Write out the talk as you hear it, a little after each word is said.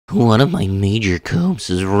One of my major copes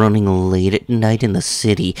is running late at night in the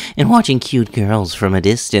city and watching cute girls from a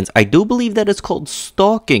distance. I do believe that it's called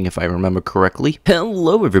stalking, if I remember correctly.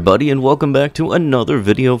 Hello everybody and welcome back to another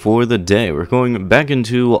video for the day. We're going back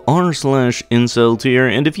into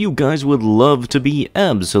r/inceltear, and if you guys would love to be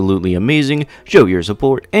absolutely amazing, show your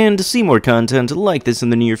support, and see more content like this in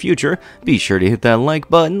the near future, be sure to hit that like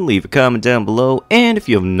button, leave a comment down below, and if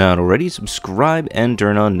you have not already, subscribe and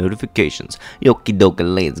turn on notifications. Yoki doka,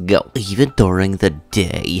 let's go. Even during the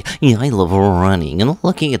day, I love running and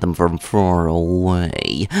looking at them from far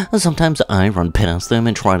away. Sometimes I run past them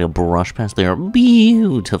and try to brush past their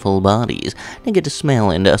beautiful bodies to get to smell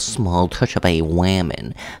and a small touch of a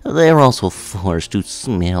whammon. They're also forced to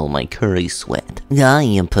smell my curry sweat. I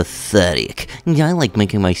am pathetic. I like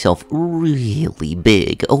making myself really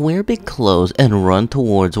big, wear big clothes, and run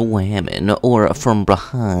towards whammon or from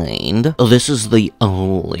behind. This is the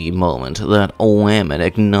only moment that whammon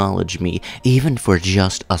acknowledge me, even for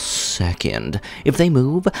just a second. If they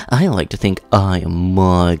move, I like to think I am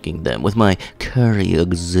mugging them with my curry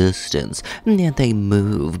existence, yet they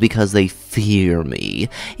move because they fear me.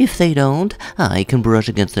 If they don't, I can brush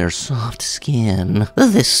against their soft skin.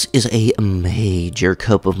 This is a major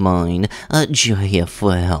cope of mine,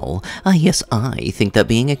 JFL. Yes, I think that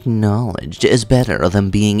being acknowledged is better than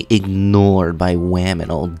being ignored by whammon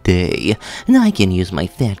all day, and I can use my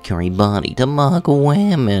fat curry body to mug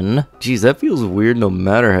whammon. Geez, that feels weird no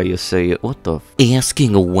matter how you say it. What the f—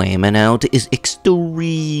 Asking a whammon out is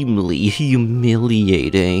extremely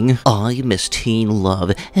humiliating. I miss teen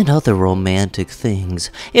love and other romantic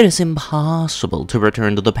things. It is impossible to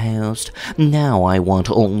return to the past. Now I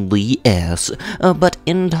want only S. But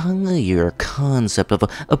entire concept of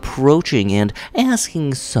approaching and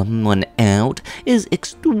asking someone out is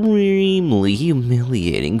extremely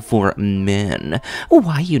humiliating for men.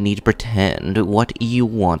 Why you need to pretend what you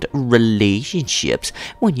want relationships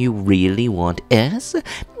when you really want S?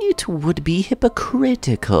 It would be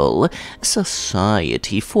hypocritical.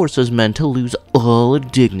 Society forces men to lose all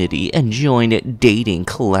dignity and join dating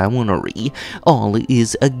clownery. All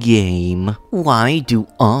is a game. Why do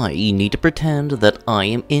I need to pretend that I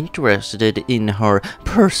am interested in her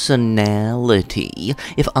personality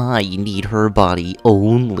if I need her body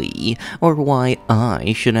only? Or why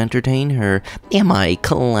I should entertain her? Am I a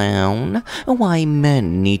clown? Why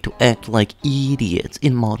men need to act like idiots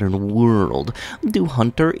in modern world? Do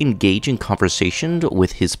Hunter engage in conversation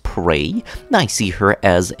with his prey? I see her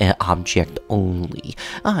as an object only.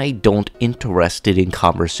 I don't interested in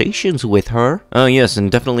conversations with her. Yes, and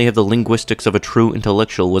definitely have the linguistics of a true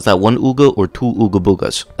intellectual. Was that one ooga or two ooga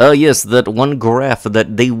boogas? Yes, that one graph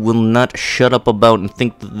that they will not shut up about and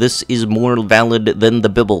think that this is more valid than the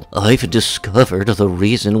Bible. I've discovered the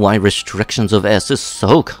reason why restrictions of S is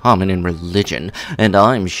so common in religion, and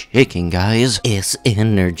I'm shaking, guys. S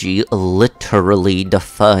energy literally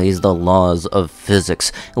defies the laws of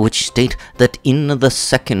physics, which state that in the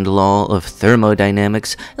second law of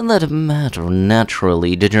thermodynamics, that matter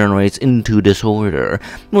naturally degenerates into disorder.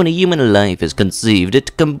 When a human life is conceived,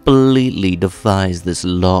 it completely defies this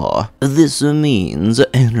law. This means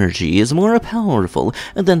energy is more powerful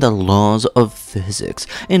than the laws of physics,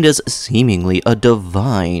 and is seemingly a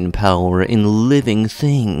divine power in living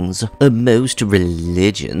things. Most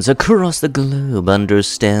religions across the globe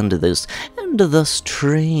understand this, and thus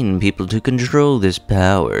train people to control this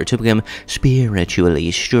power to become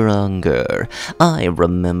spiritually stronger. I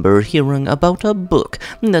remember hearing about a book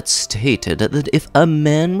that stated that if a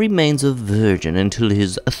man remains a virgin until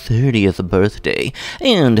his 30th birthday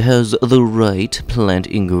and has the right plant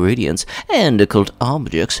ingredients and occult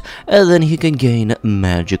objects, then he can gain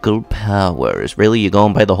magical powers. Really? You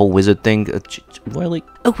going by the whole wizard thing? Really?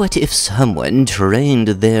 What if someone trained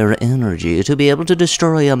their energy to be able to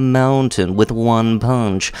destroy a mountain with one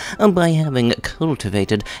punch by having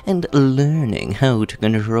cultivated and learning how to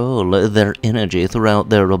control their energy throughout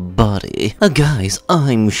their body? Guys,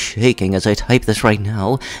 I'm shaking as I type this right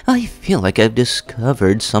now. I feel like I've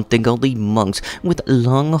discovered something called the monks with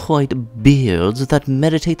long white beards that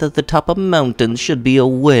meditate at the top of mountains should be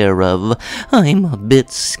aware of. I'm a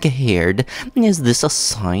bit scared. Is this a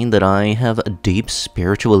sign that I have a deep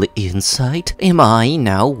spiritual insight? Am I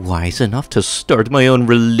now wise enough to start my own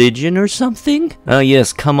religion or something?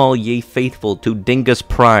 Yes, come all ye faithful equal to Dingus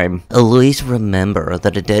Prime. Always remember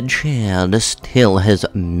that a dead Chad still has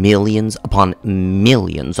millions upon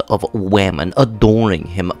millions of women adoring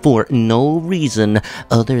him for no reason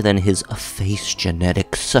other than his face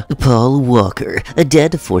genetics. Paul Walker,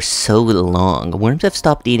 dead for so long, worms have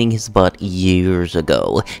stopped eating his butt years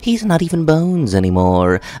ago. He's not even bones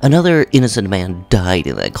anymore. Another innocent man died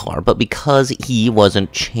in that car, but because he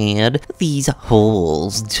wasn't Chad, these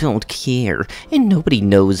holes don't care, and nobody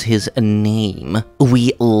knows his name.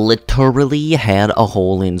 We literally had a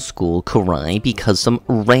hole in school cry because some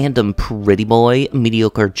random pretty boy,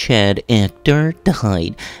 mediocre Chad actor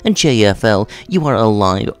died. And JFL, you are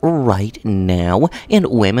alive right now, and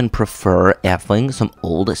women prefer effing some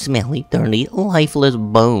old, smelly, dirty, lifeless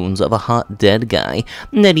bones of a hot dead guy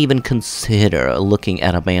than even consider looking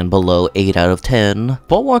at a man below 8 out of 10.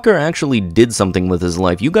 Paul Walker actually did something with his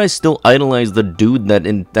life. You guys still idolize the dude that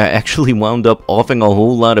actually wound up offing a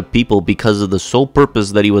whole lot of people because of the sole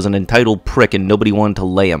purpose that he was an entitled prick and nobody wanted to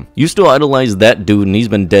lay him. You still idolize that dude, and he's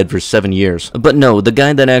been dead for 7 years. But no, the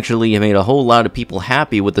guy that actually made a whole lot of people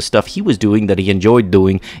happy with the stuff he was doing that he enjoyed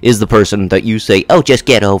doing is the person that you say, oh, just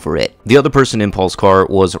get over it. The other person in Paul's car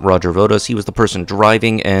was Roger Vodas. He was the person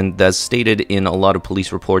driving, and as stated in a lot of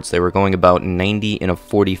police reports, they were going about 90 in a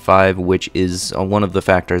 45, which is one of the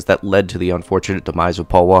factors that led to the unfortunate demise of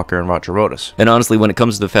Paul Walker and Roger Vodas. And honestly, when it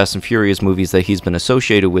comes to the Fast and Furious movies that he's been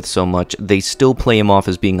associated with so much, they still play him off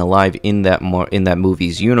as being alive in that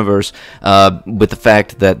movie's universe, with the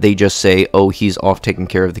fact that they just say, oh, he's off taking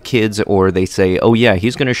care of the kids, or they say, oh yeah,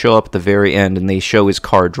 he's going to show up at the very end, and they show his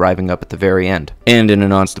car driving up at the very end. And in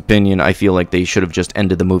an honest opinion, I feel like they should have just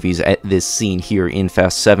ended the movies at this scene here in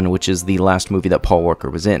Fast 7, which is the last movie that Paul Walker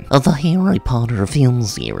was in. The Harry Potter film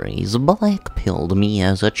series blackpilled me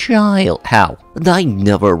as a child. How? I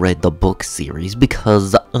never read the book series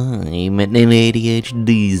because I'm an ADHD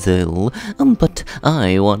diesel, but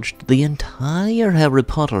I watched the entire Harry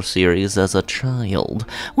Potter series as a child.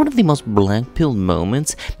 One of the most black-pilled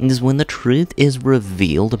moments is when the truth is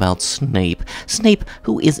revealed about Snape. Snape,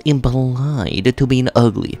 who is implied to be an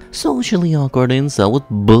ugly, socially awkward incel, was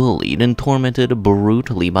bullied and tormented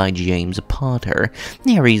brutally by James Potter,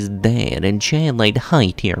 Harry's dad and childlike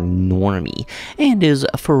high-tier normie, and his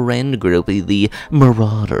friend group, the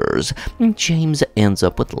Marauders. James ends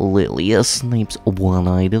up with Lily, Snape's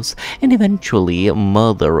one-eyedest, and eventually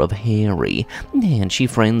mother of Harry, and she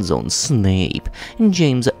friend-zones Snape.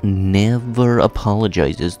 James never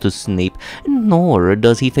apologizes to Snape, nor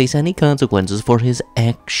does he face any consequences for his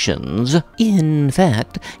actions. In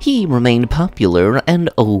fact, he remained popular and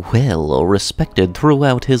well respected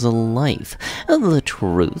throughout his life. The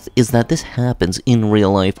truth is that this happens in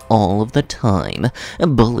real life all of the time.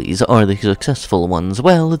 Bullies are the successful ones,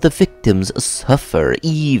 while the victims suffer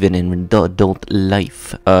even in adult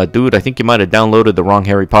life. Dude, I think you might have downloaded the wrong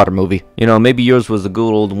Harry Potter movie. You know, maybe yours was the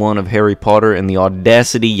good old one of Harry Potter and the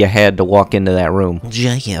audacity you had to walk into that room.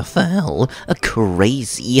 JFL,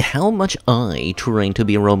 crazy how much I trained to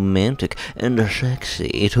be romantic and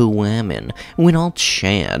sexy to women when all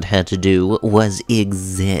Chad had to do was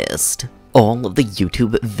exist. All of the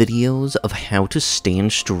YouTube videos of how to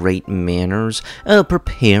stand straight manners,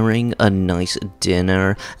 preparing a nice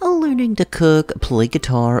dinner, learning to cook, play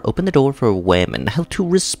guitar, open the door for women, how to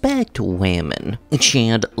respect women.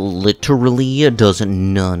 Chad literally does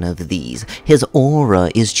none of these. His aura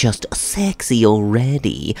is just sexy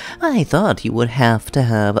already. I thought he would have to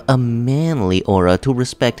have a manly aura to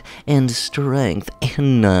respect and strength,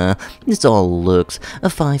 and nah, it's all looks. A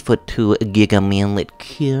 5'2" giga manlet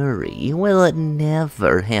curry will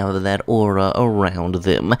never have that aura around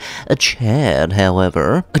them. Chad,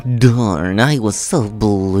 however, darn, I was so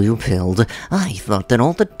blue-pilled. I thought that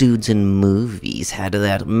all the dudes in movies had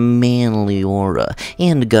that manly aura,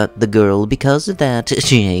 and got the girl because of that.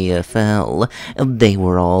 JFL. They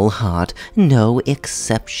were all hot, no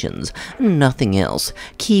exceptions, nothing else.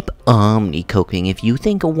 Keep omni-coking if you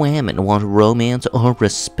think women want romance or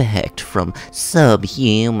respect from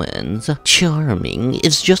subhumans. Charming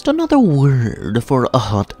is just another word for a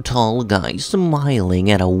hot, tall guy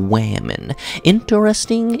smiling at a woman.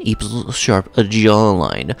 Interesting equals sharp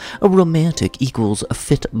jawline. Romantic equals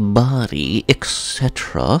fit body,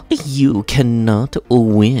 etc. You cannot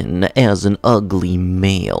win as an ugly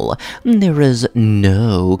male. There is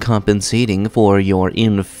no compensating for your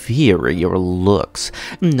inferior looks.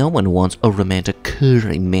 No one wants a romantic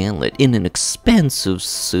curly manlet in an expensive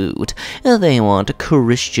suit. They want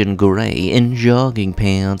Christian Grey in jogging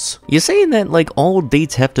pants. You're saying that like all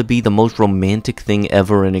dates have to be the most romantic thing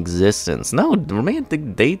ever in existence. No,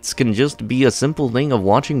 romantic dates can just be a simple thing of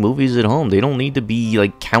watching movies at home. They don't need to be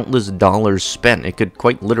like countless dollars spent. It could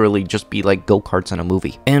quite literally just be like go-karts in a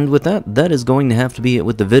movie. And with that, that is going to have to be it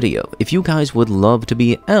with the video. If you guys would love to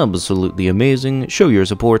be absolutely amazing, show your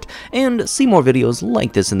support, and see more videos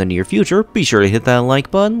like this in the near future, be sure to hit that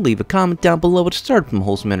like button, leave a comment down below to start some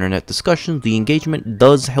wholesome internet discussions. The engagement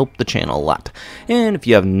does help the channel a lot. And if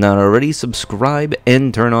you have not already, subscribe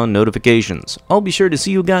and turn on notifications. I'll be sure to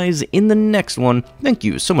see you guys in the next one. Thank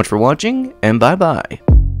you so much for watching, and bye-bye.